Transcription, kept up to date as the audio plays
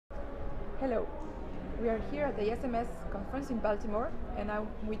Hello, we are here at the SMS conference in Baltimore, and I'm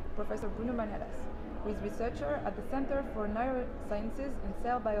with Professor Bruno Manadas, who is researcher at the Center for Neurosciences and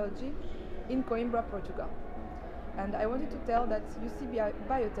Cell Biology in Coimbra, Portugal. And I wanted to tell that UC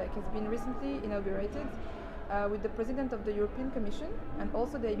Biotech has been recently inaugurated with the President of the European Commission and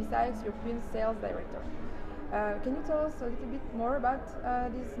also the ABScience European Sales Director. Can you tell us a little bit more about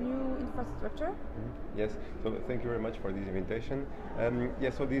this new infrastructure? Yes, so thank you very much for this invitation.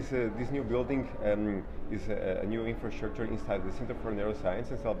 So this new building is a new infrastructure inside the Center for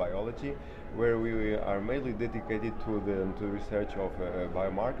Neuroscience and Cell Biology, where we are mainly dedicated to the research of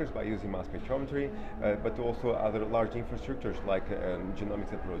biomarkers by using mass spectrometry, but also other large infrastructures like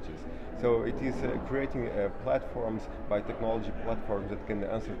genomics approaches. So it is creating platforms, biotechnology platforms that can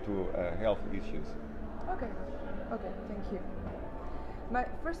answer to health issues. Okay, thank you. My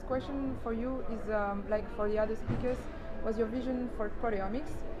first question for you is, like for the other speakers, was your vision for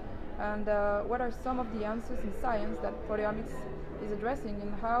proteomics, and what are some of the answers in science that proteomics is addressing,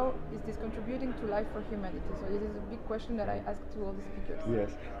 and how is this contributing to life for humanity? So this is a big question that I asked to all the speakers.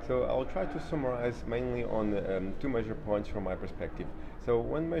 Yes, so I'll try to summarize mainly on two measure points from my perspective. So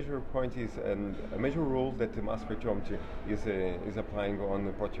one measure point is a measure rule that the mass spectrometry is applying on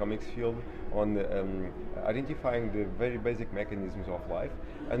the proteomics field, on identifying the very basic mechanisms of life,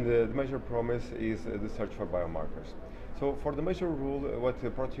 and the measure promise is the search for biomarkers. So for the measure rule, what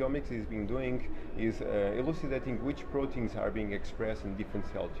proteomics is being doing is elucidating which proteins are being expressed in different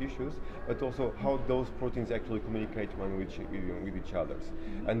cell tissues, but also how those proteins actually communicate with each other.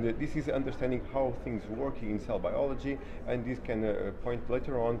 And this is understanding how things work in cell biology, and this can point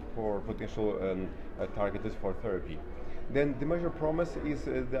later on for potential targets for therapy. Then the measure promise is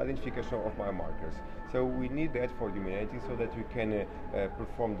the identification of biomarkers. So we need that for humanity so that we can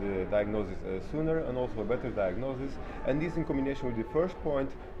perform the diagnosis sooner and also a better diagnosis. And this in combination with the first point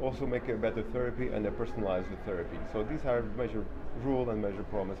also make a better therapy and a personalized therapy. So these are measure rule and measure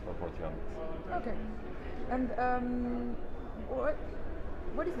promise for proteomics. Okay. And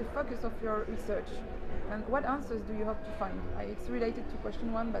what is the focus of your research? And what answers do you hope to find? It's related to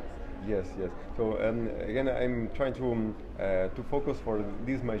question one, but... Yes. So again, I'm trying to focus for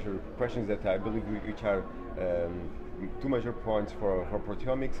these major questions that I believe which are two major points for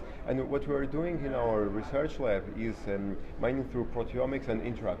proteomics. And what we are doing in our research lab is mining through proteomics and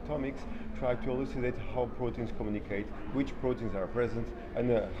interactomics, try to elucidate how proteins communicate, which proteins are present, and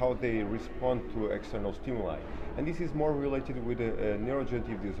how they respond to external stimuli. And this is more related with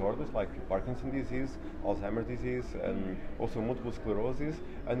neurodegenerative disorders like Parkinson's disease, Alzheimer's disease, and also multiple sclerosis,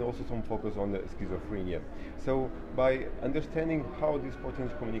 and also some focus on the schizophrenia. So by understanding how these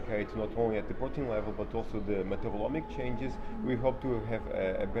proteins communicate, not only at the protein level, but also the metabolomic changes, we hope to have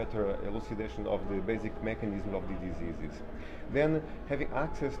a better elucidation of the basic mechanism of the diseases. Then having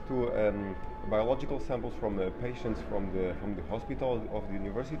access to biological samples from patients from the hospital of the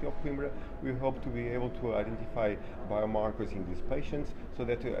University of Coimbra, we hope to be able to identify biomarkers in these patients so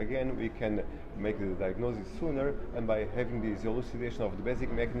that again we can make the diagnosis sooner, and by having this elucidation of the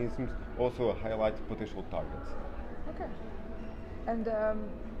basic mechanisms also highlight potential targets. Okay. And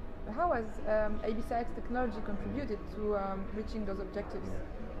how has ABScience technology contributed to reaching those objectives?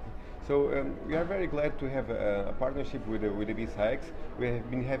 So we are very glad to have a partnership with ABScience. We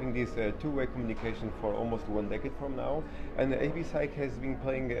have been having this two-way communication for almost 1 decade from now, and ABScience has been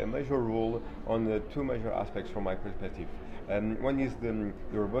playing a major role on two major aspects from my perspective. One is the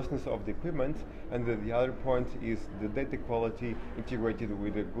robustness of the equipment, and the other point is the data quality integrated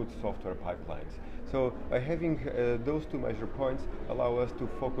with the good software pipelines. So by having those two major points allow us to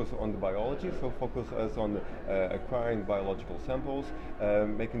focus on the biology, so focus us on acquiring biological samples,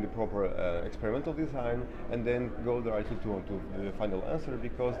 making the proper experimental design, and then go directly to the final answer,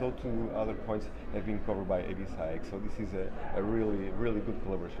 because those two other points have been covered by ABScience. So this is a really good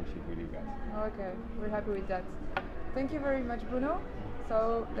collaboration with you guys. Okay, we're happy with that. Thank you very much, Bruno.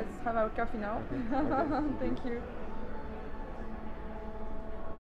 So let's have our coffee now. Okay. Thank you.